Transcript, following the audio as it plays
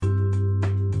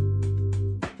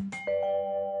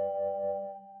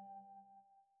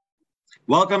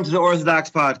Welcome to the Ortho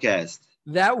Docs Podcast.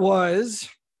 That was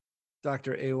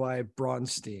Dr. A.Y.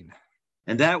 Braunstein.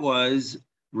 And that was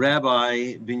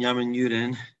Rabbi Binyamin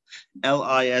Yudin,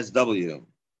 LISW.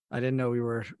 I didn't know we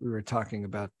were talking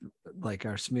about like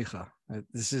our smicha.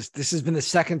 This has been the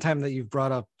second time that you've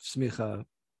brought up smicha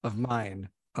of mine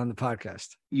on the podcast.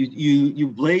 You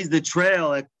blazed the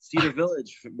trail at Cedar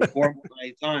Village before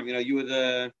my time. You know, you were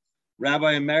the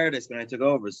Rabbi Emeritus when I took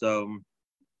over. So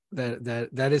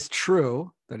that is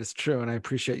true. That is true, and I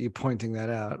appreciate you pointing that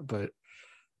out. But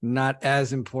not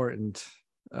as important,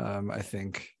 I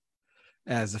think,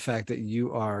 as the fact that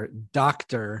you are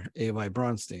Dr. A.Y.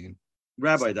 Braunstein.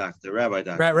 Rabbi Doctor. Rabbi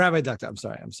Doctor. I'm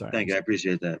sorry. Thank you. I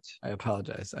appreciate that. I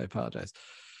apologize. All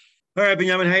right,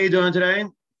 Binyamin, how are you doing today?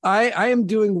 I am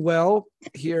doing well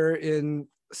here in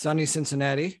sunny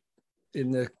Cincinnati,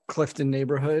 in the Clifton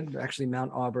neighborhood, actually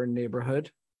Mount Auburn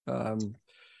neighborhood.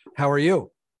 How are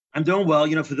you? I'm doing well.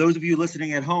 You know, for those of you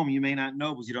listening at home, you may not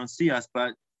know because you don't see us,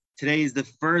 but today is the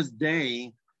first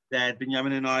day that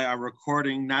Binyamin and I are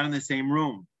recording not in the same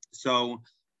room. So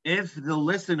if the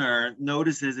listener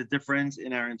notices a difference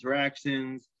in our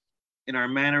interactions, in our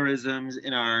mannerisms,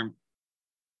 in our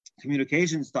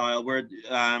communication style, we're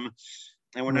not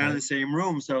in the same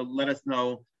room. So let us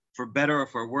know for better or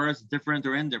for worse, different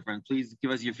or indifferent. Please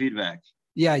give us your feedback.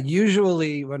 Yeah,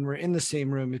 usually when we're in the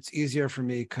same room, it's easier for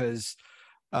me because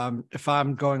if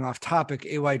I'm going off topic,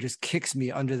 AY just kicks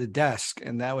me under the desk,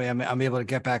 and that way I'm able to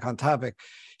get back on topic.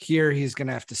 Here, he's going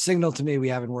to have to signal to me. We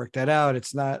haven't worked that out.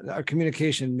 It's not our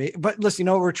communication. But listen, you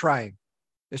know what we're trying?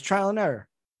 It's trial and error.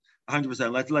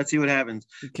 100%. Let's see what happens.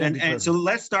 And so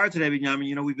let's start today, Binyamin.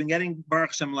 You know, we've been getting,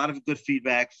 Baruch Hashem, a lot of good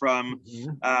feedback from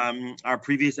our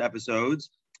previous episodes.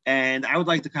 And I would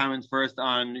like to comment first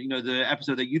on, you know, the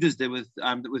episode that you just did with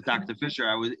Dr. Fisher.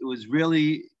 It was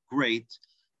really great.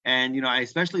 And, you know, I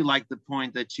especially liked the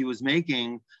point that she was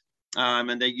making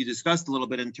and that you discussed a little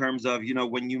bit in terms of, you know,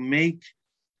 when you make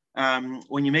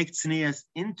tznius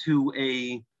into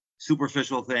a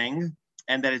superficial thing,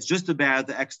 and that it's just about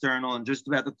the external and just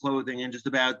about the clothing and just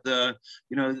about the,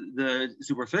 you know, the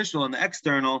superficial and the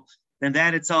external, then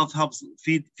that itself helps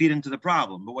feed into the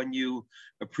problem. But when you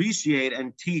appreciate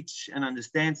and teach and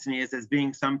understand tznius as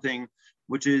being something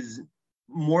which is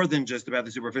more than just about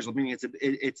the superficial, meaning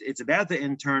it's about the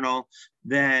internal,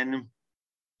 then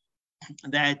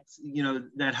that, you know,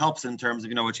 that helps in terms of,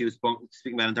 you know, what she was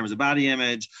speaking about in terms of body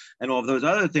image and all of those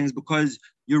other things, because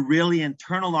you're really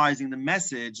internalizing the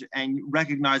message and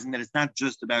recognizing that it's not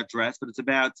just about dress, but it's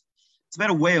about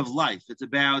a way of life. It's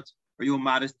about, are you a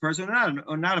modest person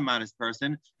or not a modest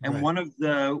person? And right. One of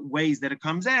the ways that it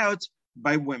comes out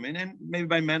by women and maybe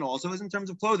by men also is in terms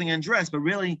of clothing and dress, but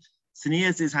really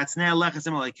tznius is hatzneah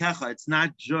lechem alekecha. It's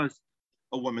not just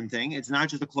a woman thing. It's not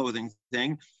just a clothing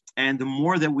thing. And the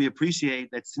more that we appreciate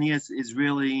that tznius is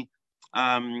really,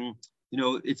 you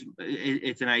know,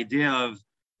 it's an idea of,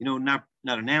 you know, not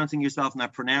announcing yourself,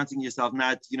 not pronouncing yourself,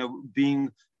 not, you know,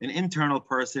 being an internal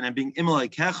person and being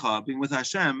imalekecha, being with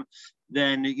Hashem,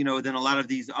 then, you know, then a lot of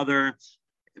these other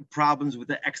problems with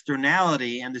the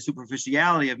externality and the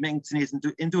superficiality of making tznius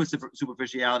into a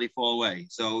superficiality fall away.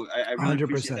 So I really 100%.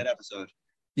 Appreciate that episode.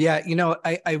 Yeah, you know,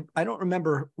 I don't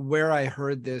remember where I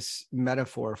heard this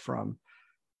metaphor from,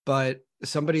 but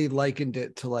somebody likened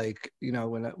it to, like, you know,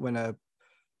 when a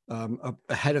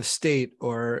head of state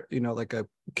or, you know, like a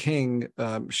king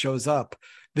shows up,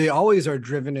 they always are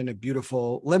driven in a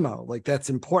beautiful limo. Like, that's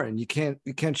important. You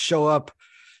can't show up,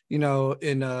 you know,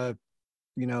 in a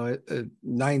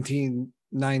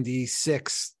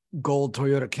 1996 gold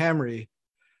Toyota Camry.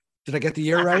 Did I get the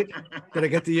year right?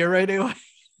 Anyway?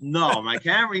 No, my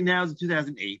Camry now is a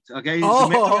 2008. Okay.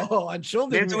 Oh, on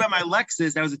shoulder. Maybe to my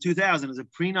Lexus, that was a 2000. It was a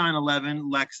pre-9/11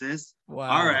 Lexus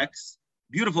RX.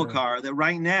 Beautiful car that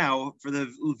right now, for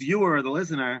the viewer or the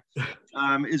listener,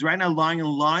 is right now lying in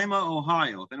Lima,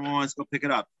 Ohio. If anyone wants to go pick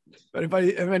it up. But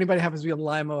if anybody happens to be in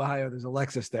Lima, Ohio, there's a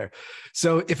Lexus there.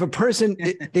 So if a person,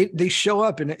 they show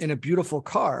up in a beautiful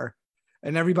car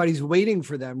and everybody's waiting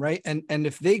for them, right? And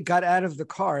if they got out of the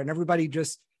car and everybody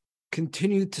just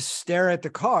continued to stare at the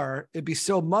car, it'd be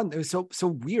so it was so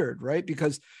weird, right?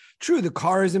 Because true, the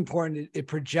car is important. It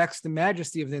projects the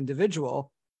majesty of the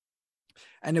individual.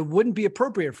 And it wouldn't be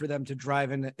appropriate for them to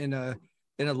drive in a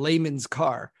layman's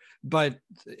car. But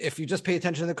if you just pay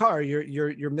attention to the car,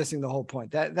 you're missing the whole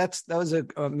point. That was a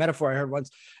metaphor I heard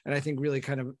once, and I think really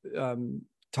kind of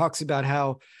talks about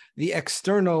how the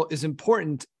external is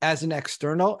important as an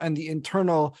external, and the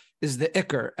internal is the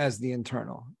ikar as the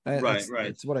internal. Right.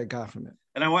 That's what I got from it.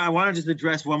 And I want to just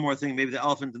address one more thing, maybe the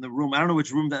elephant in the room. I don't know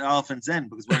which room the elephant's in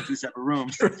because we're in two separate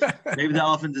rooms. Maybe the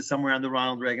elephant is somewhere on the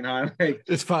Ronald Reagan Highway.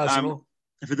 It's possible.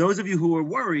 for those of you who are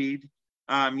worried,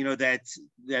 that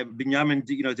Binyamin,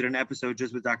 did an episode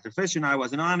just with Dr. Fish, and I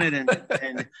wasn't on it, and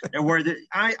there were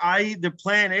the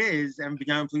plan is, and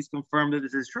Binyamin, please confirm that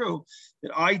this is true,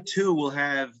 that I too will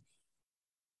have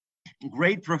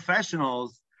great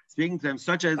professionals speaking to them,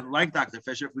 such as like Dr.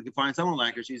 Fisher, if we could find someone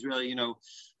like her. She's really,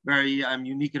 very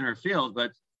unique in her field.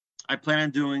 But I plan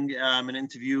on doing an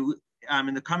interview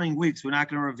in the coming weeks. We're not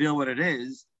going to reveal what it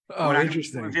is. Oh, we're not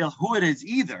interesting. going to reveal who it is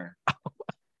either.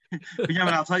 But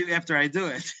I'll tell you after I do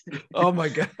it. Oh my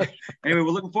God. Anyway, we're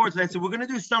looking forward to that. So we're going to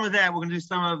do some of that. We're going to do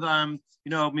some of, me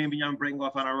and Binyamin breaking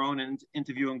off on our own and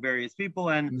interviewing various people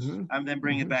and then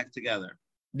bring it back together.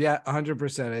 Yeah,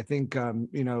 100%. I think,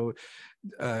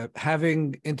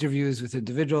 having interviews with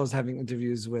individuals, having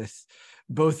interviews with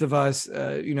both of us,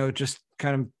 just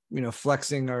kind of,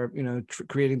 flexing or,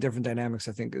 creating different dynamics,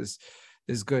 I think is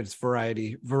good. It's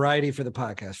variety for the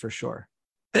podcast for sure.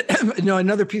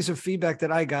 Another piece of feedback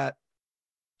that I got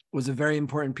was a very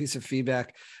important piece of feedback.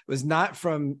 It was not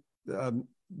from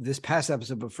this past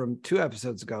episode, but from 2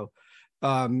 episodes ago,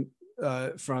 from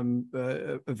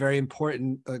a very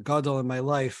important gadol in my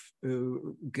life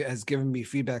who has given me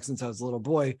feedback since I was a little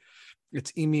boy.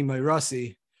 It's Imi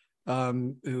Mairasi,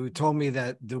 who told me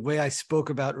that the way I spoke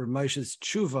about Rav Moshe's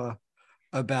tshuva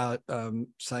about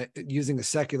using a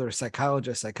secular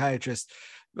psychiatrist,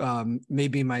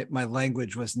 maybe my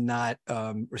language was not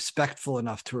respectful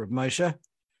enough to Rav Moshe.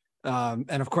 And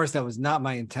of course, that was not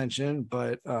my intention,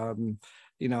 but when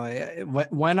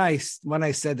I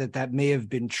said that may have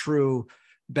been true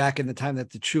back in the time that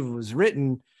the tshuva was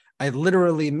written, I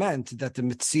literally meant that the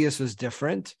Metzias was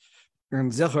different.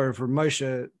 And Zecher, if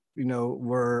Moshe,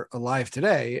 were alive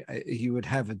today, he would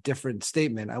have a different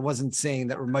statement. I wasn't saying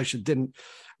that Moshe didn't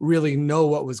really know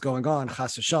what was going on.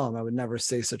 Chas v'shalom, I would never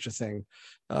say such a thing.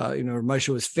 Moshe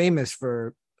was famous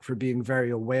for being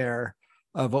very aware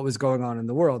of what was going on in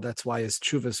the world. That's why his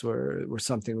tshuvas were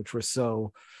something which were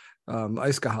so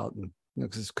Eisgehalten,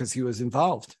 because he was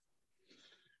involved.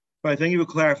 Right. Thank you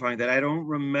for clarifying that. I don't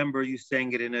remember you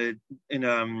saying it in a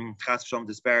chas v'shalom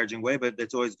disparaging way, but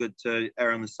it's always good to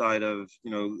err on the side of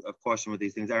of caution with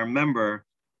these things. I remember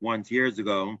once years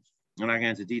ago, and I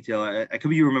get into detail. I could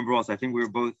be you remember also. I think we were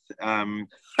both. I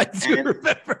do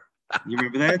remember. You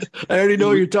remember that? I already know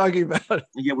what you're talking about.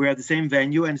 Yeah, we were at the same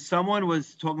venue, and someone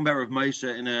was talking about Rav Moshe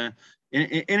in a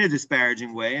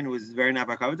disparaging way, and it was very not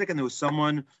bakavadik. And there was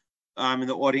someone in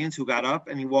the audience who got up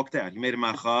and he walked out. He made a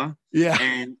macha. Yeah.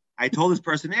 And I told this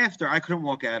person after I couldn't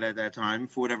walk out at that time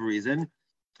for whatever reason.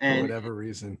 Right.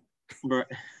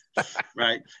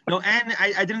 No, and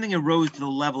I didn't think it rose to the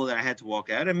level that I had to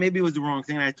walk out, and maybe it was the wrong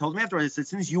thing. And I told him after, I said,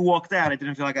 since you walked out, I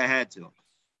didn't feel like I had to.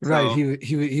 Right.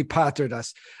 He pattered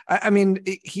us. I think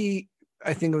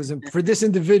it was for this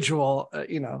individual,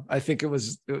 I think it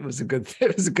was a good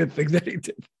thing that he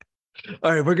did.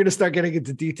 All right, we're going to start getting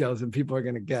into details and people are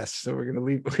going to guess. So we're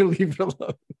going to leave it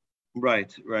alone. Right.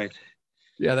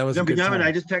 Yeah, that was a good time.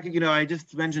 I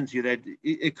just mentioned to you that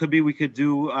it could be we could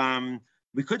do an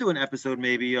episode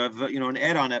maybe of an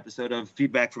add-on episode of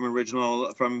feedback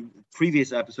from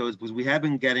previous episodes, because we have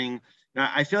been getting.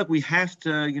 I feel like we have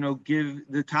to give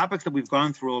the topics that we've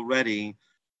gone through already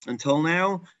until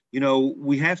now.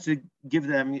 We have to give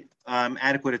them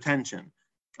adequate attention.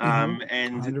 And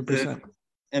 100%.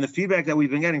 And the feedback that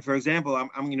we've been getting, for example,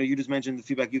 you just mentioned the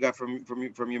feedback you got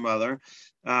from your mother.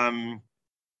 I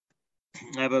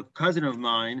have a cousin of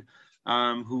mine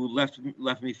who left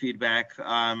me feedback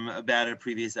about a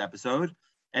previous episode,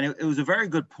 and it was a very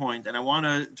good point, and I want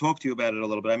to talk to you about it a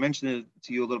little bit. I mentioned it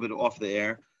to you a little bit off the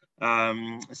air.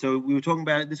 So we were talking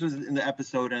about, this was in the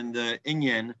episode, and the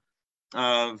inyan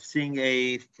of seeing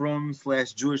a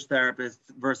frum/Jewish therapist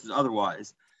versus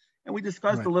otherwise. And we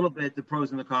discussed a little bit the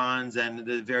pros and the cons and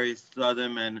the various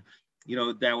them, and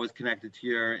that was connected to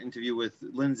your interview with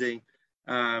Lindsay.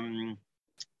 And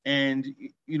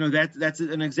that's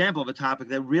an example of a topic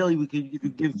that really you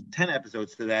could give 10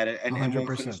 episodes to that and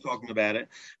won't finish talking about it.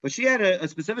 But she had a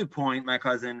specific point, my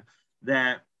cousin,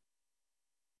 that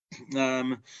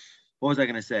what was I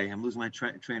going to say? I'm losing my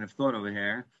train of thought over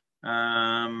here.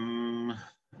 The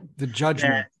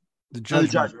judgment. The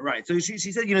judgment, right. So she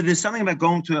said, there's something about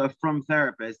going to a frum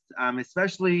therapist,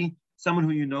 especially someone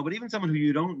who you know, but even someone who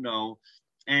you don't know.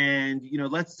 And,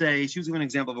 let's say she was giving an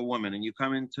example of a woman, and you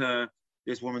come into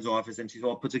this woman's office and she's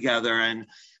all put together and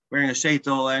wearing a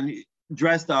sheitel and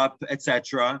dressed up,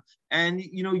 etc. And,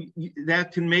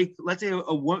 that can make, let's say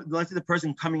the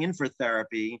person coming in for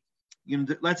therapy,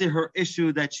 let's say her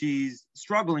issue that she's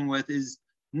struggling with is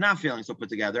not feeling so put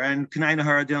together, and Kanaina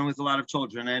her dealing with a lot of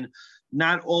children and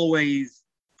not always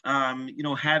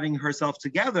having herself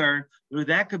together,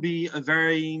 that could be a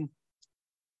very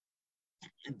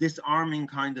disarming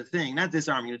kind of thing. Not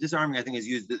disarming. Disarming, I think, is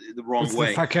used the wrong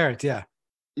way. Frumkeit, yeah.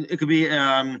 It could be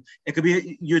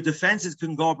your defenses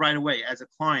can go up right away as a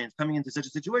client coming into such a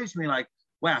situation. You're like,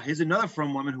 wow, here's another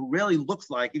frum woman who really looks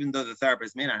like, even though the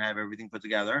therapist may not have everything put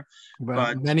together,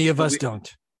 but many of us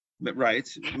don't. But right,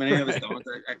 many of us don't.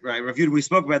 Right, we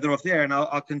spoke about that off the air, and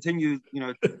I'll continue,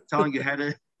 telling you how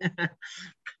to.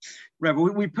 Right,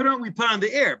 but we put on the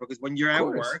air, because when you're at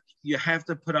work, you have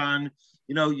to put on,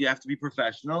 you have to be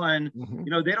professional, and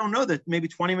they don't know that maybe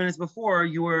 20 minutes before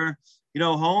you were,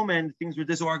 home and things were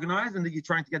disorganized, and that you're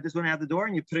trying to get this one out the door,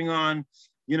 and you're putting on,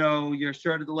 your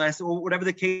shirt at the last, or whatever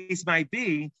the case might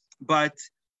be. But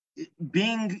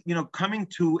being, coming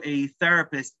to a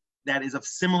therapist that is of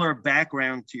similar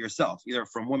background to yourself, either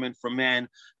from women, from men,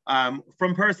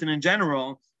 from person in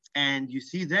general, and you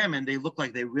see them and they look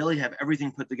like they really have everything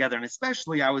put together. And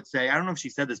especially, I would say, I don't know if she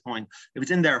said this point, if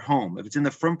it's in their home, if it's in the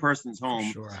frum person's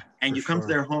home, and you come to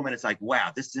their home and it's like,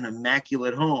 wow, this is an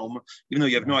immaculate home, even though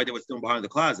you have no idea what's going behind the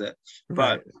closet,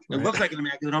 but it looks like an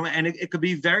immaculate home. And it could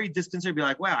be very disconcerting, be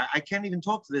like, wow, I can't even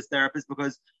talk to this therapist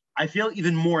because I feel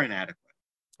even more inadequate.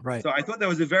 Right. So I thought that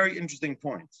was a very interesting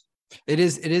point. It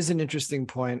is an interesting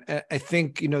point. I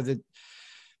think, that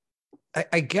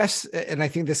I guess, and I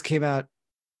think this came out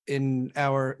in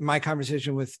my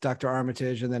conversation with Dr.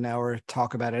 Armitage, and then our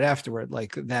talk about it afterward,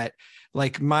 like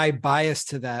my bias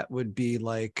to that would be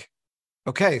like,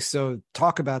 okay, so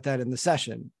talk about that in the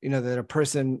session,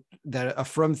 that a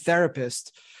frum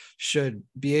therapist should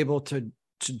be able to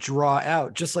draw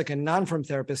out, just like a non-frum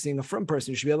therapist seeing a frum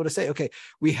person, you should be able to say, okay,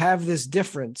 we have this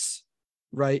difference,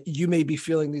 right? You may be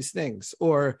feeling these things,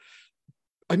 or,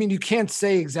 you can't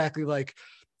say exactly like,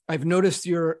 I've noticed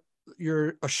you're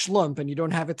a schlump and you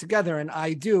don't have it together, and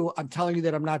I do. I'm telling you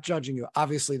that I'm not judging you.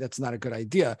 Obviously, that's not a good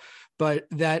idea. But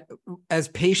that as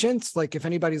patients, like if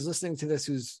anybody's listening to this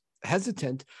who's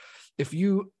hesitant, if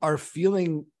you are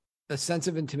feeling a sense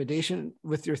of intimidation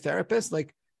with your therapist,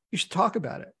 like you should talk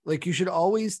about it. Like you should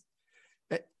always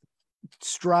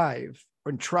strive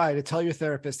or try to tell your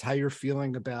therapist how you're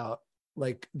feeling about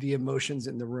like the emotions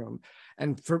in the room.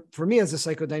 And for me as a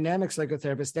psychodynamic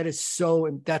psychotherapist, that is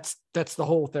that's the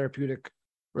whole therapeutic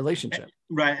relationship.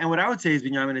 Right. And what I would say is,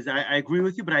 Benjamin, is I agree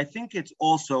with you, but I think it's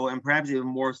also, and perhaps even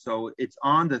more so, it's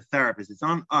on the therapist, it's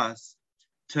on us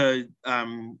to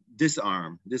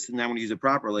disarm this, and I want to use it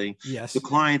properly, the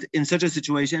client in such a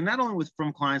situation, not only with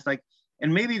frum clients, like,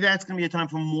 and maybe that's going to be a time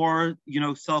for more,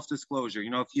 self-disclosure.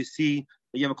 If you see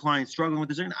that you have a client struggling with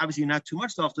this, obviously not too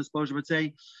much self-disclosure, but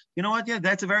say, you know what,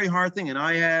 that's a very hard thing. And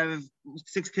I have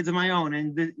 6 kids of my own,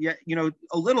 and a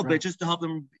little bit just to help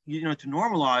them, to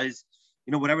normalize,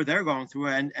 whatever they're going through,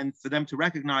 and for them to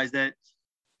recognize that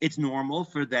it's normal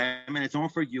for them and it's normal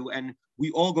for you. And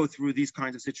we all go through these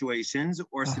kinds of situations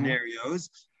or scenarios,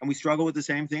 and we struggle with the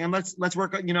same thing. And let's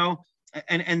work on,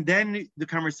 and then the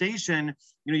conversation,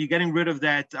 you're getting rid of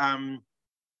that elephant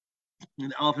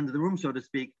in the room, so to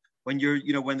speak, when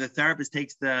when the therapist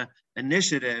takes the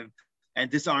initiative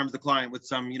and disarms the client with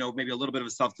some, maybe a little bit of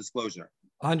a self-disclosure.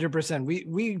 100%.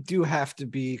 We do have to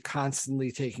be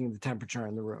constantly taking the temperature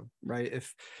in the room, right?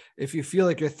 If you feel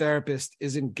like your therapist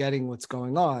isn't getting what's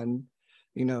going on,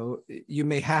 you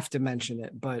may have to mention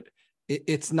it, but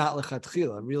it's not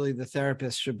lechatchila. Really, the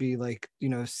therapist should be like,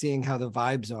 seeing how the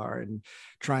vibes are and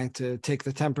trying to take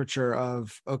the temperature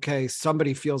of, okay,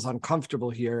 somebody feels uncomfortable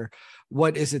here.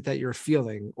 What is it that you're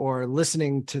feeling? Or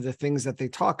listening to the things that they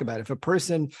talk about. If a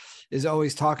person is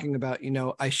always talking about,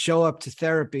 I show up to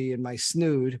therapy in my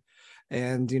snood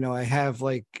and, I have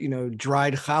like,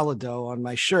 dried challah dough on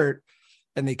my shirt,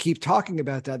 and they keep talking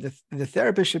about that, the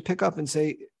therapist should pick up and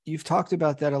say, you've talked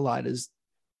about that a lot. Is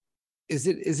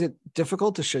it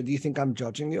difficult to show? Do you think I'm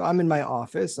judging you? I'm in my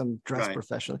office. I'm dressed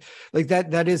professionally. Like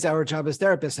that is our job as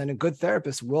therapists. And a good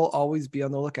therapist will always be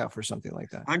on the lookout for something like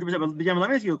that. 100%. But let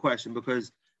me ask you a question,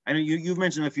 because I know you've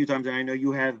mentioned a few times, and I know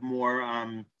you have more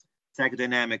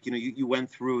psychodynamic, you went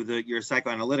through your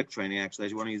psychoanalytic training, actually,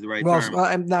 as you want to use the right term. Well,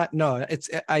 I'm not, no,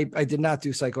 I did not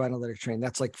do psychoanalytic training.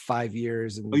 That's like 5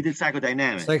 years. And you did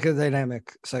psychodynamic. Psychodynamic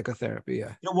psychotherapy,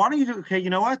 yeah. Why don't you do, okay, you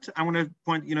know what? I want to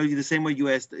point, the same way you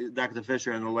asked Dr.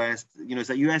 Fisher in the last,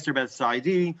 so you asked her about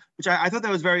PsyD, which I thought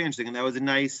that was very interesting. And that was a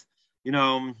nice,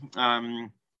 what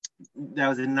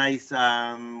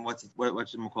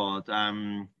should we call it?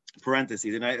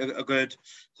 Parentheses. And a good,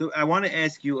 so I want to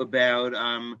ask you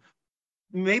about,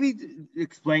 maybe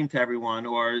explain to everyone,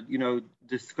 or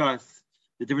discuss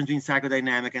the difference between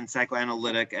psychodynamic and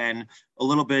psychoanalytic, and a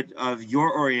little bit of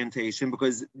your orientation,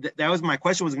 because that was my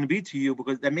question was going to be to you,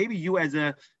 because that maybe you as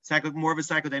a more of a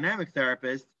psychodynamic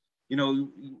therapist, you know,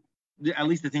 at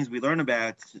least the things we learn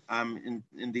about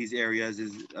in these areas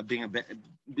is being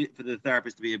for the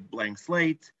therapist to be a blank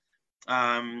slate.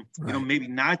 You know, maybe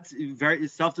not very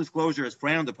self-disclosure is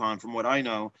frowned upon from what I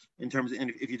know in terms of,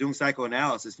 and if you're doing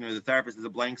psychoanalysis, you know, the therapist is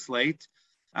a blank slate.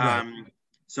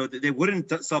 So that they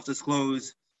wouldn't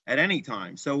self-disclose at any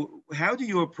time. So how do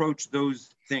you approach those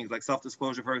things like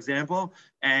self-disclosure, for example,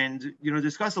 and, you know,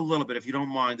 discuss a little bit, if you don't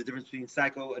mind, the difference between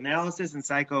psychoanalysis and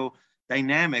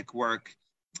psychodynamic work,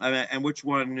 and which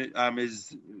one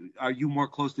are you more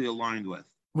closely aligned with?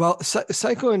 Well,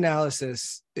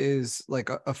 psychoanalysis is like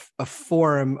a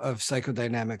form of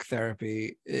psychodynamic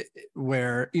therapy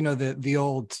where, you know, the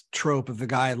old trope of the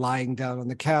guy lying down on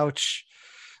the couch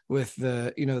with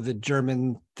the, you know, the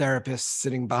German therapist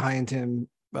sitting behind him,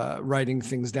 writing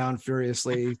things down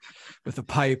furiously with a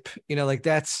pipe, you know, like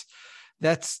that's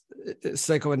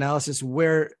psychoanalysis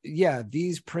where, yeah,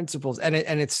 these principles, and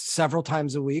it's several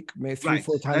times a week, maybe 3-4 times a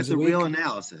week. That's a real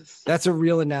analysis. That's a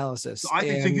real analysis. So I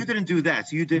think, so you didn't do that.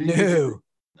 So you didn't. No.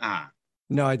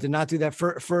 No, I did not do that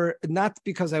for not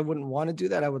because I wouldn't want to do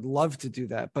that. I would love to do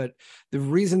that. But the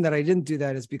reason that I didn't do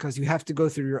that is because you have to go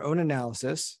through your own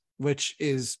analysis, which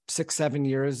is 6-7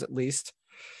 years at least,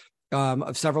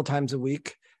 of several times a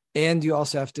week. And you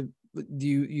also have to,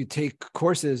 you take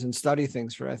courses and study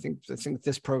things for, I think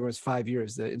this program is 5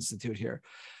 years, the Institute here.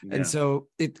 Yeah. And so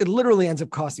it literally ends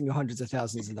up costing you hundreds of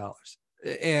thousands of dollars.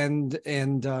 And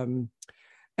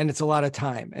it's a lot of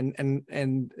time.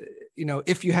 And, you know,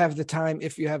 if you have the time,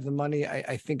 if you have the money,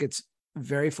 I think it's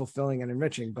very fulfilling and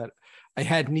enriching, but I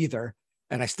had neither,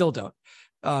 and I still don't.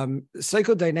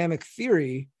 Psychodynamic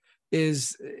theory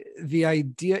is the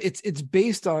idea, it's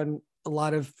based on a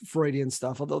lot of Freudian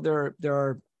stuff, although there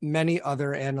are many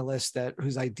other analysts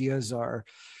whose ideas are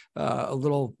a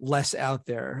little less out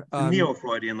there.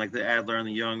 Neo-Freudian, like the Adler and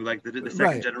the Jung, like the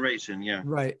second generation, yeah.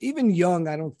 Right. Even Jung,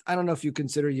 I don't know if you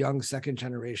consider Jung second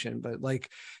generation, but like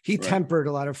he tempered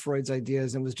a lot of Freud's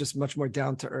ideas and was just much more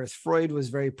down to earth. Freud was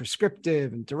very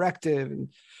prescriptive and directive,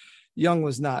 and Jung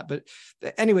was not. But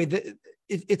anyway,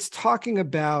 it's talking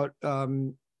about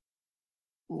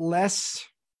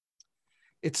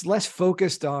it's less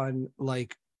focused on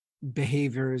like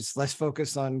behaviors, less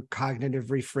focused on cognitive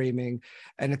reframing,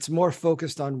 and it's more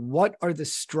focused on what are the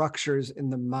structures in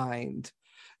the mind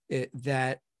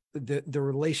that the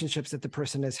relationships that the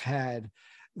person has had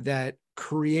that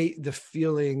create the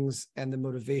feelings and the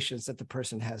motivations that the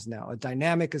person has now. A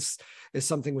dynamic is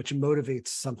something which motivates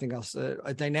something else.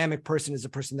 A dynamic person is a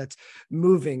person that's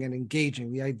moving and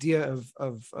engaging. The idea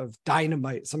of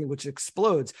dynamite, something which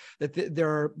explodes, that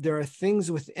there are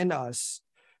things within us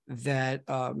that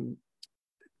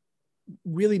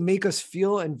really make us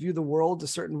feel and view the world a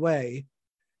certain way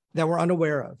that we're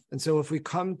unaware of. And so if we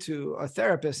come to a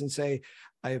therapist and say,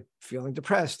 I'm feeling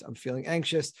depressed, I'm feeling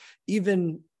anxious,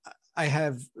 even I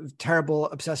have terrible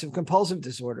obsessive compulsive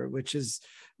disorder, which is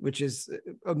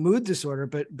a mood disorder,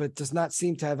 but does not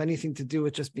seem to have anything to do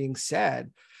with just being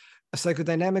sad. A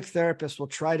psychodynamic therapist will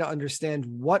try to understand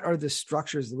what are the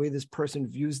structures, the way this person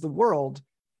views the world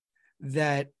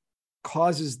that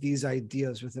causes these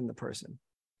ideas within the person.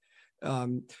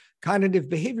 Cognitive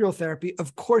behavioral therapy,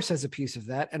 of course, has a piece of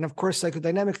that. And of course,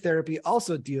 psychodynamic therapy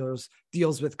also deals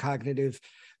with cognitive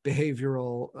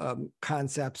behavioral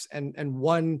concepts. And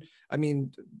one, I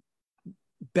mean,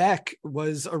 Beck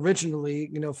was originally,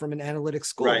 you know, from an analytic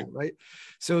school, right?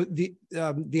 So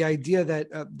the idea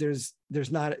that there's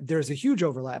a huge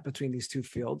overlap between these two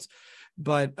fields,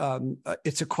 but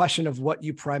it's a question of what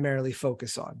you primarily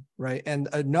focus on, right? And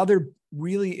another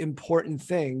really important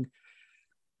thing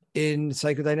in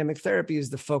psychodynamic therapy is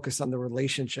the focus on the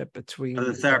relationship between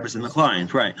the therapist and the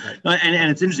client, right?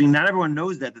 And it's interesting, not everyone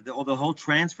knows that the whole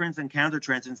transference and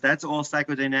countertransference, that's all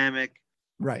psychodynamic,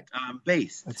 right?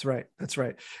 Based. That's right.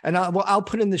 And I'll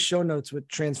put in the show notes with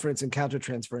transference and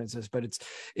countertransferences, but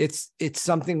it's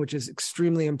something which is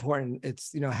extremely important.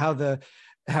 It's, you know, how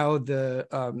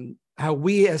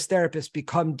we as therapists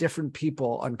become different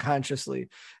people unconsciously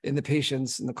in the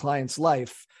patient's and the client's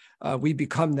life. We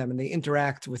become them and they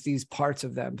interact with these parts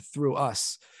of them through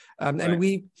us. And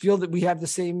we feel that we have the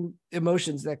same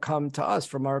emotions that come to us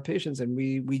from our patients, and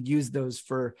we use those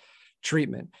for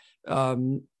treatment.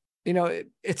 You know,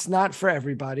 it's not for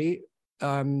everybody.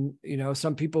 You know,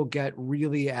 some people get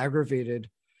really aggravated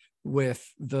with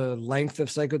the length of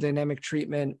psychodynamic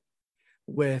treatment,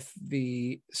 with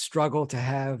the struggle to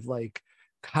have like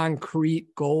concrete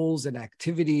goals and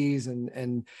activities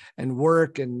and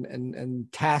work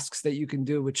and tasks that you can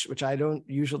do, which I don't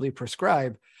usually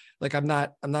prescribe. Like I'm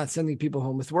not sending people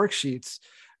home with worksheets,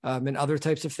 and other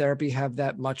types of therapy have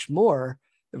that much more,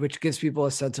 which gives people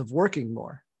a sense of working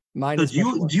more. Mine So is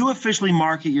do you officially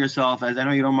market yourself as, I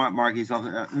know you don't market yourself,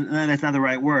 that's not the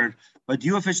right word, but do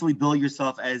you officially bill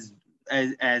yourself as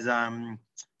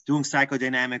doing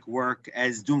psychodynamic work,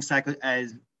 as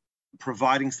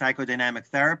providing psychodynamic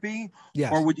therapy?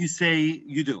 Yes. Or would you say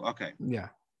you do? Okay.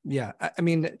 Yeah. I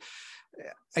mean,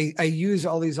 I use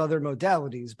all these other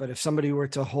modalities, but if somebody were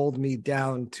to hold me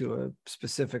down to a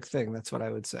specific thing, that's what I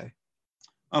would say.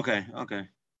 Okay.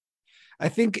 I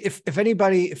think if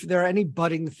there are any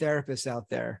budding therapists out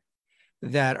there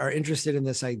that are interested in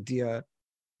this idea,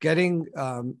 getting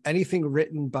anything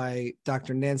written by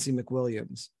Dr. Nancy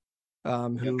McWilliams,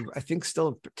 who I think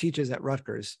still teaches at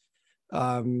Rutgers.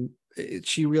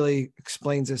 She really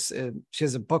explains this. She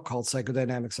has a book called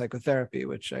Psychodynamic Psychotherapy,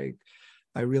 which I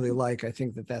really like. I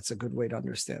think that's a good way to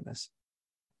understand this.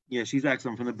 Yeah, she's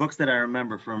excellent. From the books that I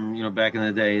remember from, back in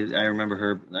the day, I remember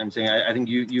her. I'm saying I think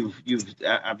you've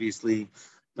obviously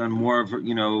done more of her,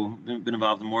 been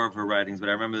involved in more of her writings, but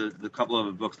I remember the couple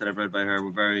of books that I've read by her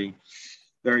were very,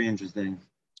 very interesting.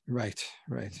 Right.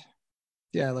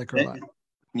 Yeah, I like her a lot.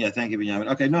 Yeah, thank you, Benjamin.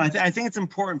 Okay, no, I think it's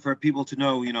important for people to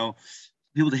know,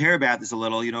 people to hear about this a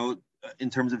little, in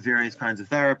terms of various kinds of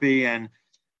therapy, and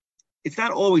it's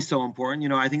not always so important.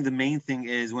 I think the main thing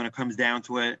is when it comes down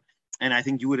to it. And I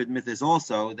think you would admit this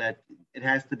also, that it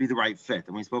has to be the right fit.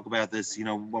 And we spoke about this,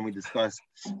 when we discussed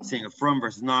seeing a frum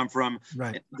versus non-frum.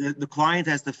 Right. The client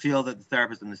has to feel that the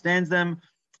therapist understands them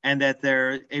and that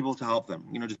they're able to help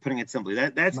them. Just putting it simply.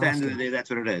 That's the end of the day.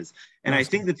 That's what it is. And I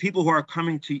think the people who are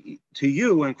coming to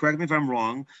you, and correct me if I'm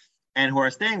wrong, and who are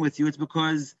staying with you, it's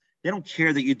because they don't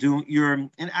care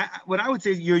that what I would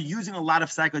say, you're using a lot of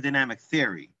psychodynamic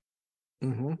theory.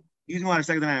 Mm-hmm. Using a lot of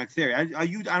psychodynamic theory. I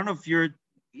don't know if you're,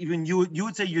 even you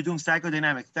would say you're doing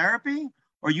psychodynamic therapy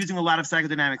or using a lot of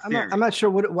psychodynamic theory. I'm not sure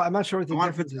what the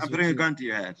difference is. I'm putting a gun to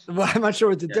your head. Well, I'm not sure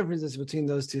what the difference is between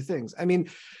those two things. I mean,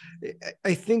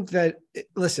 I think that,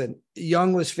 listen,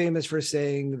 Jung was famous for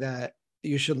saying that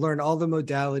you should learn all the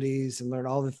modalities and learn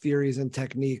all the theories and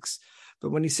techniques. But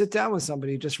when you sit down with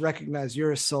somebody, just recognize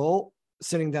you're a soul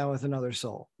sitting down with another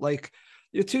soul. Like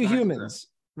you're two 100%. Humans,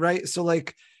 right? So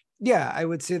like, yeah, I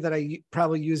would say that I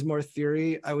probably use more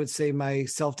theory. I would say my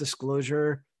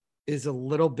self-disclosure is a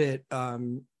little bit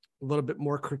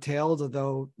more curtailed,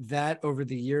 although that over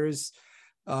the years,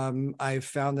 I've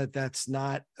found that that's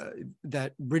not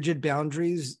that rigid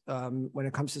boundaries when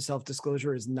it comes to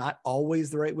self-disclosure is not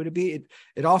always the right way to be.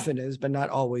 It often is, but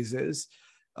not always is.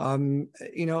 And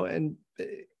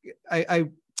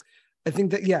I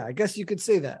think that, yeah, I guess you could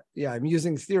say that. Yeah, I'm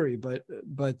using theory, but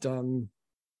I'm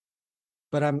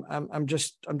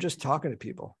just talking to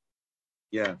people.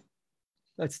 Yeah.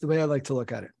 That's the way I like to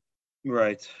look at it.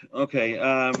 Right. Okay.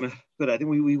 Good. I think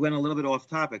we went a little bit off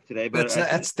topic today, but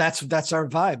that's our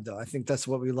vibe though. I think that's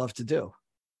what we love to do.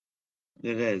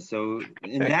 It is. So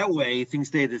in that way, things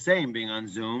stay the same being on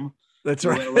Zoom. That's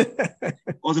right.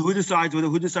 Also, who decides what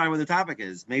the topic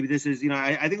is? Maybe this is,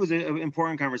 I think it was an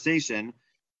important conversation.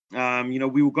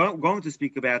 We were going to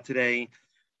speak about today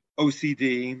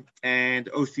OCD and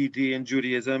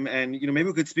Judaism. And, maybe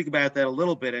we could speak about that a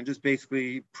little bit and just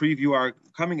basically preview our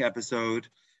coming episode,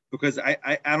 because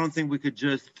I don't think we could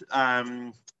just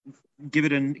give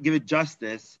it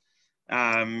justice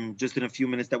just in a few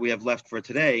minutes that we have left for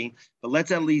today. But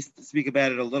let's at least speak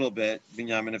about it a little bit,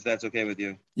 Binyamin, if that's okay with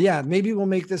you. Yeah, maybe we'll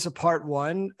make this a part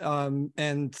one.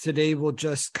 And today we'll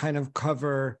just kind of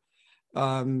cover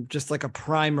just like a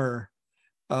primer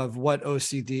of what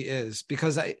OCD is,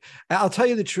 because I'll tell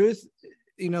you the truth,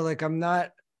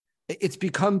 it's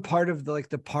become part of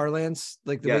the parlance,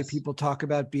 like the way people talk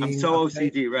about being. I'm so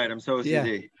OCD, right? I'm so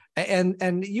OCD. Yeah.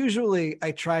 And usually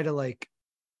I try to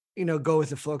go with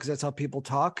the flow because that's how people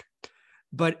talk,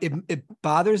 but it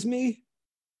bothers me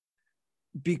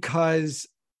because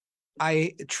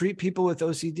I treat people with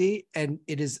OCD and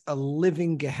it is a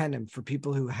living Gehenna for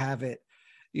people who have it.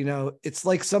 It's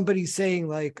like somebody saying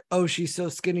oh, she's so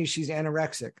skinny, she's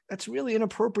anorexic. That's really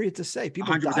inappropriate to say.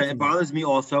 People 100%. It bothers me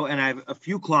also. And I have a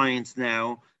few clients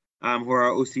now who are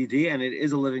OCD, and it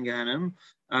is a living Gehenna.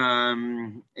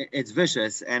 It's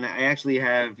vicious. And I actually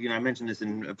have, I mentioned this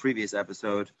in a previous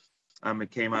episode.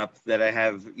 It came up that I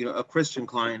have, a Christian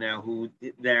client now who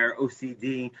their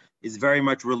OCD is very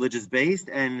much religious based.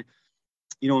 And,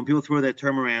 when people throw that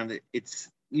term around, it's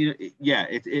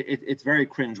very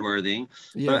cringeworthy.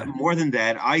 Yeah. But more than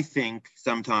that, I think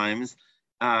sometimes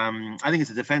I think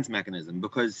it's a defense mechanism,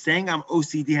 because saying I'm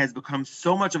OCD has become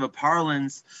so much of a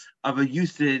parlance of a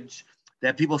usage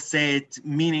that people say it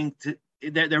meaning to,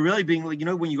 they're really being like,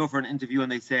 when you go for an interview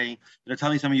and they say,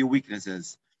 tell me some of your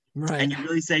weaknesses. Right. And you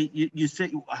really say, you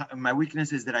say, my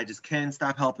weakness is that I just can't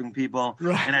stop helping people.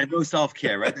 Right. And I have no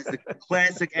self-care, right? That's the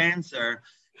classic answer,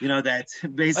 that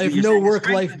basically. I have no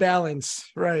work-life balance.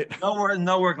 Right.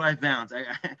 No work-life balance.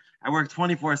 I work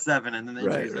 24/7, and then the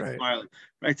interview's like smiling.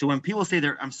 Right. So when people say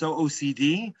I'm so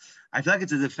OCD, I feel like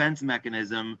it's a defense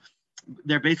mechanism.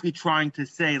 They're basically trying to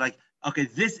say, like, okay,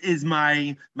 this is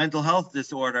my mental health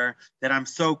disorder that I'm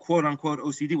so quote unquote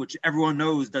OCD, which everyone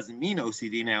knows doesn't mean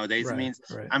OCD nowadays. It means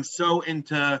I'm so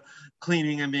into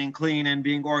cleaning and being clean and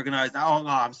being organized. Oh, no,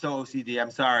 I'm so OCD.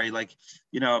 I'm sorry. Like,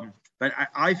 but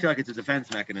I feel like it's a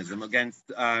defense mechanism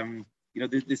against,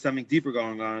 there's something deeper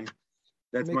going on.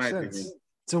 That's my opinion.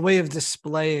 It's a way of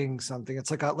displaying something.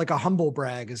 It's like a humble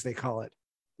brag, as they call it.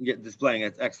 Yeah, displaying.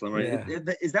 That's excellent, right?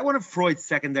 Yeah. Is that one of Freud's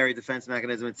secondary defense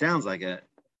mechanisms? It sounds like it.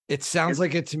 It sounds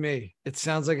like it to me.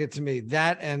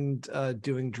 That and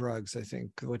doing drugs, I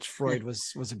think, which Freud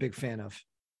was a big fan of.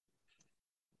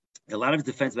 A lot of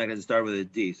defense mechanisms start with a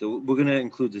D, so we're going to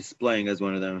include displaying as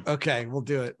one of them. Okay, we'll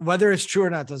do it. Whether it's true or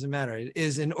not doesn't matter. It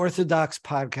is in Ortho Docs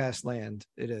Podcast land.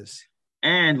 It is.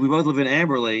 And we both live in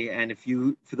Amberley, and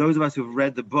for those of us who've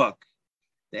read the book,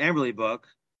 the Amberley book,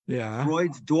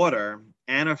 Freud's daughter,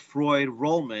 Anna Freud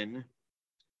Rollman,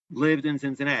 lived in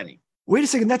Cincinnati. Wait a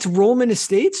second, that's Rollman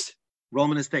Estates?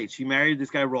 Rollman Estates. She married this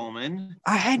guy Rollman.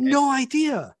 I had no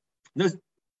idea. No,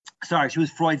 sorry, she was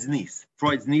Freud's niece.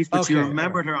 But she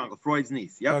remembered her uncle, Freud's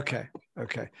niece. Yep.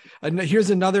 Okay. And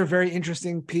here's another very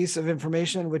interesting piece of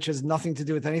information, which has nothing to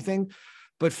do with anything,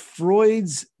 but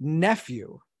Freud's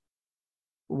nephew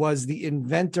was the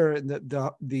inventor,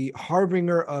 the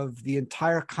harbinger of the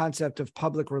entire concept of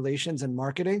public relations and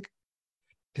marketing.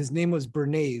 His name was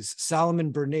Bernays,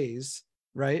 Solomon Bernays.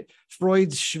 Right,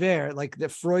 Freud's Schwer, like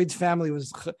that. Freud's family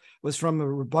was from a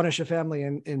Rabbanische family,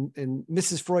 and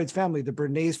Mrs. Freud's family, the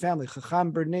Bernays family,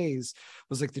 Chacham Bernays,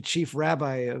 was like the chief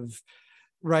rabbi of.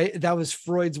 Right, that was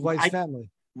Freud's wife's family.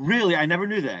 Really, I never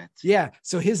knew that. Yeah,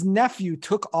 so his nephew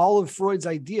took all of Freud's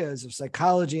ideas of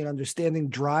psychology and understanding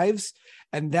drives,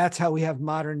 and that's how we have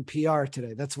modern PR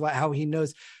today. That's how he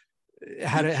knows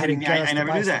how to get us I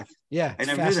never knew that. Yeah, I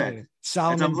never knew that.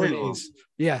 Solomon Bernays.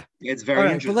 Yeah, it's very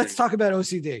interesting. But let's talk about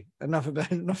OCD. Enough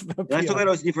about Let's talk about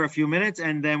OCD for a few minutes,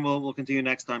 and then we'll continue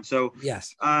next time. So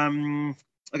yes.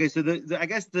 Okay. So I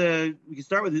guess we can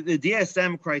start with the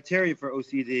DSM criteria for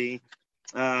OCD.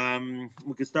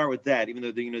 We could start with that, even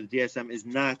though the DSM is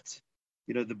not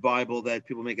the Bible that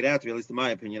people make it out to be. At least in my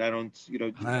opinion, I don't.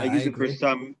 I use it for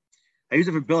some. I use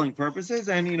it for billing purposes,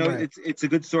 and it's a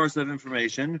good source of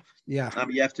information. Yeah.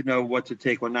 You have to know what to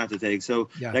take, what not to take. So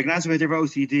diagnostic criteria for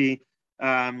OCD,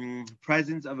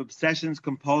 presence of obsessions,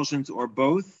 compulsions, or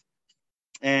both.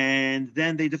 And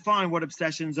then they define what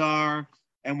obsessions are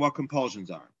and what compulsions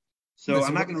are. So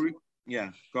I'm not going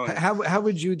to go ahead. How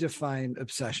would you define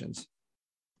obsessions?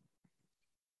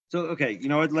 So, okay, you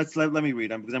know what? Let me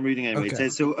read them because I'm reading anyway. Okay. It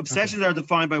says, so obsessions are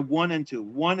defined by 1 and 2.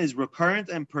 1 is recurrent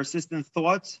and persistent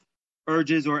thoughts,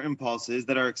 urges, or impulses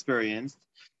that are experienced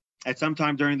at some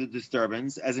time during the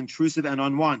disturbance as intrusive and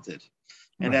unwanted,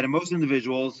 and that in most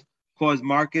individuals cause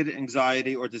marked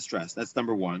anxiety or distress. That's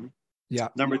number 1. Yeah.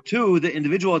 Number 2, the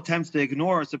individual attempts to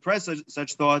ignore or suppress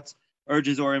such thoughts,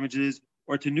 urges, or images,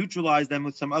 or to neutralize them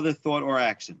with some other thought or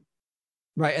action.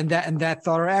 Right, and that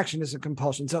thought or action is a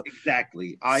compulsion. So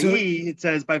exactly, i.e., it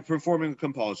says by performing a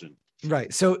compulsion.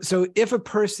 Right. So if a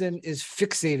person is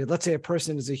fixated, let's say a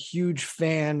person is a huge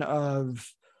fan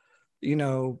of,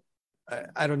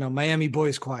 I don't know, Miami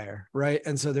Boys Choir, right?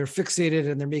 And so they're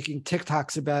fixated and they're making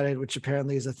TikToks about it, which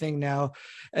apparently is a thing now.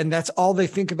 And that's all they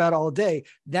think about all day.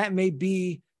 That may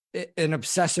be an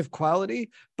obsessive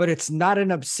quality, but it's not an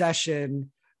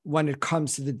obsession when it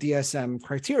comes to the DSM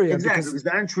criteria. Exactly. Because it's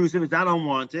not intrusive, it's not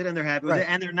unwanted, and they're happy with it,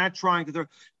 and they're not trying to. Their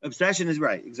obsession is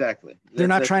right. Exactly. They're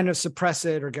not trying to suppress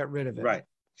it or get rid of it. Right.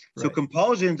 So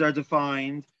compulsions are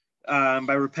defined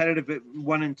by repetitive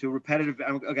 1 and 2. Repetitive.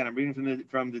 Again, I'm reading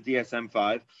from the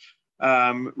DSM-5.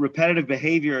 Repetitive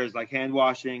behaviors like hand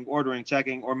washing, ordering,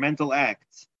 checking, or mental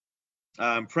acts.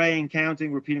 Praying,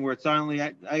 counting, repeating words silently.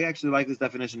 I actually like this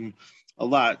definition a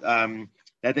lot.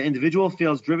 That the individual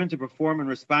feels driven to perform in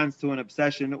response to an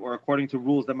obsession or according to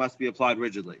rules that must be applied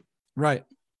rigidly. Right.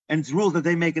 And it's rules that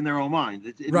they make in their own mind.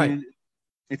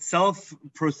 It's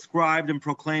self-prescribed and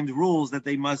proclaimed rules that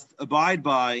they must abide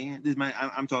by.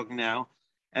 I'm talking now.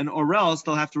 Or else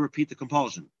they'll have to repeat the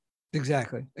compulsion.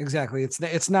 Exactly.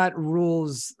 It's not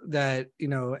rules that,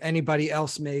 anybody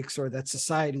else makes or that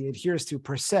society adheres to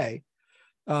per se.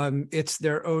 It's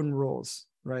their own rules,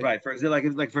 right? Right. For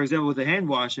example, for example, with the hand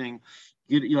washing,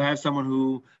 you'll have someone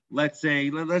who, let's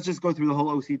just go through the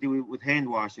whole OCD with hand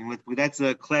washing. That's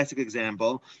a classic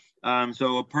example.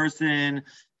 So a person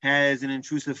has an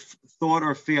intrusive thought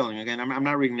or feeling. Again, I'm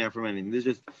not reading that from anything. This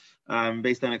is just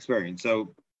based on experience.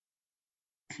 So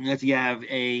if you have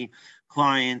a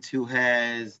client who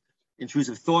has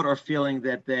intrusive thought or feeling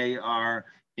that they are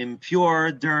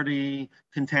impure, dirty,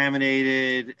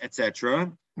 contaminated, etc.,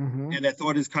 and that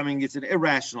thought is coming, it's an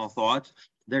irrational thought.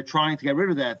 They're trying to get rid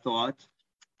of that thought.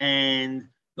 And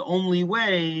the only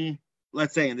way,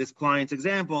 let's say in this client's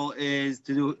example, is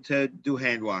to do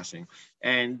hand washing.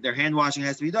 And their hand washing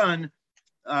has to be done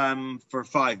for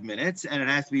 5 minutes, and it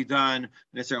has to be done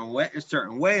in a certain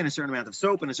way, and a certain amount of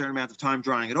soap, and a certain amount of time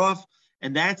drying it off.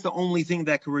 And that's the only thing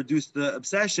that can reduce the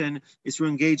obsession, is through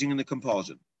engaging in the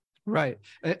compulsion. Right.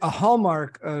 A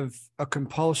hallmark of a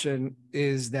compulsion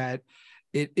is that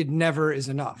it never is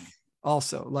enough.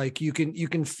 Also, like you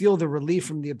can feel the relief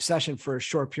from the obsession for a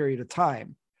short period of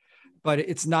time, but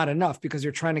it's not enough because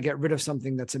you're trying to get rid of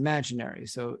something that's imaginary.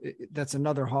 So that's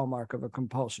another hallmark of a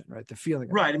compulsion, right? The feeling.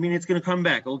 Right. I mean, it's going to come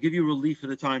back. It'll give you relief for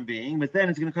the time being, but then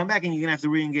it's going to come back and you're going to have to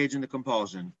re-engage in the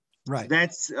compulsion. Right. So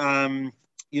that's,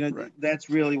 right. That's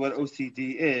really what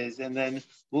OCD is. And then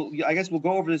I guess we'll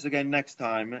go over this again next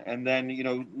time. And then,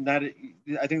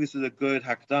 I think this is a good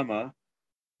hakdama.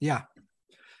 Yeah.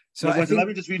 So let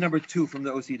me just read number 2 from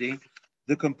the OCD.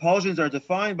 The compulsions are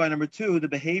defined by number 2. The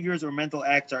behaviors or mental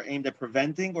acts are aimed at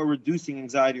preventing or reducing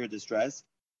anxiety or distress,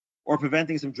 or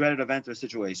preventing some dreaded event or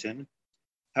situation.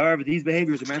 However, these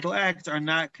behaviors or mental acts are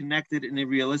not connected in a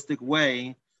realistic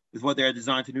way with what they are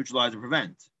designed to neutralize or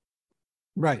prevent.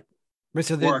 Right.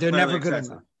 So they're never good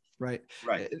enough. Right.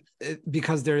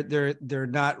 Because they're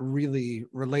not really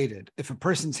related. If a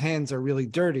person's hands are really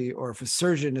dirty, or if a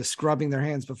surgeon is scrubbing their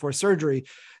hands before surgery,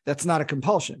 that's not a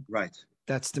compulsion. Right.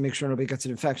 That's to make sure nobody gets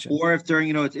an infection. Or if during,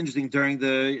 it's interesting,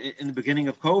 in the beginning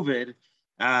of COVID,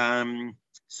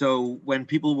 so when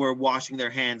people were washing their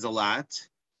hands a lot,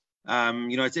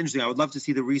 it's interesting. I would love to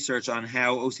see the research on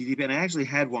how OCD, and I actually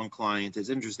had one client, it's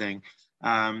interesting,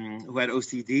 who had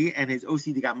OCD, and his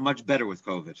OCD got much better with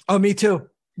COVID. Oh, me too.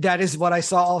 That is what I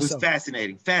saw also. It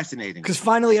was fascinating. Because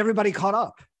finally everybody caught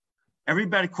up. I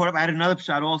had another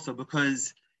shot also,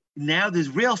 because now there's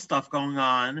real stuff going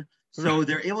on. So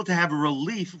they're able to have a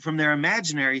relief from their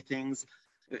imaginary things.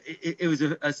 It was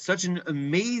such an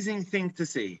amazing thing to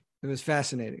see. It was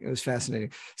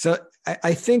fascinating. So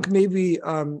I think maybe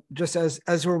just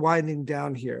as we're winding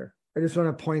down here, I just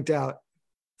want to point out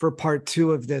for part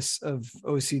 2 of this, of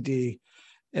OCD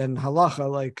and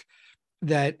halacha, like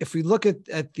that if we look at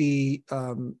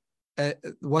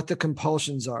what the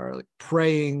compulsions are, like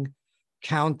praying,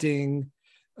 counting,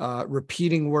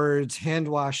 repeating words, hand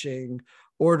washing,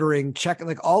 ordering, checking,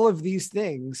 like all of these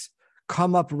things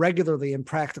come up regularly in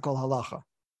practical halacha,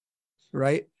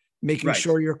 right? Making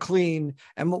sure you're clean.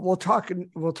 And we'll talk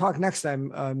next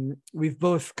time. We've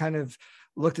both kind of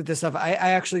looked at this stuff. I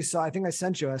actually saw, I think I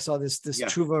sent you, I saw this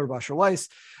tshuva Rabbi Asher Weiss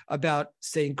about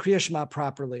saying Kriya Shema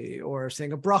properly, or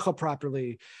saying a bracha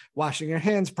properly, washing your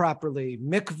hands properly,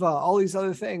 mikvah, all these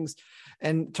other things,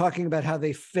 and talking about how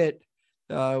they fit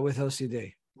with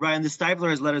OCD. Right, and the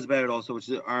Stifler has letters about it also, which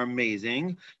are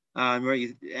amazing.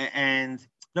 Right, and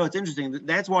no, it's interesting.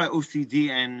 That's why OCD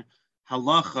and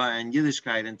halacha and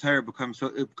Yiddishkeit and Torah becomes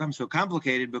so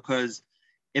complicated, because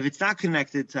if it's not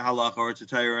connected to halacha or to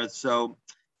Torah, so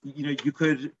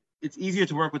it's easier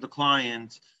to work with the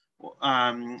client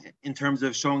in terms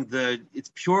of showing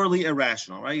it's purely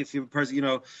irrational, right? If you're a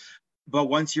person, but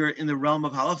once you're in the realm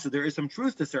of halacha, so there is some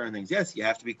truth to certain things. Yes, you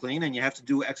have to be clean and you have to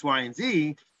do X, Y, and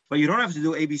Z, but you don't have to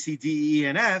do A, B, C, D, E,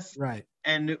 and F. Right.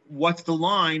 And what's the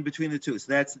line between the two?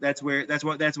 So that's when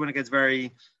it gets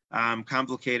very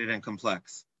complicated and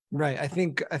complex. Right. I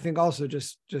think also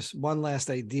just one last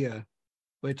idea,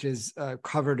 which is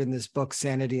covered in this book,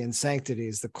 Sanity and Sanctity,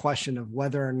 is the question of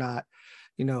whether or not,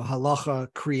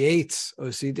 halacha creates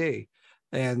OCD.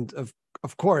 And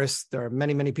of course, there are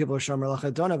many, many people who shomer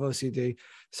halacha don't have OCD.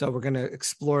 So we're going to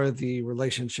explore the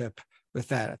relationship with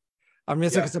that.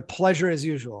 It's a pleasure as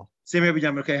usual. Same here,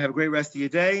 B'yam. Okay, have a great rest of your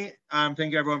day. Thank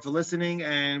you everyone for listening,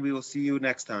 and we will see you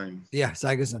next time. Yeah,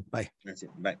 sei gesund. Bye. That's it.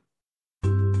 Bye.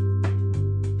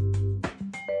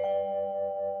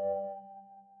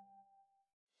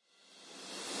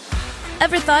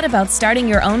 Ever thought about starting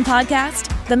your own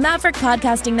podcast? The Maverick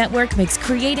Podcasting Network makes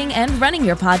creating and running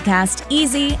your podcast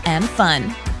easy and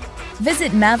fun.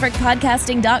 Visit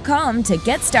maverickpodcasting.com to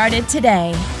get started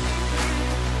today.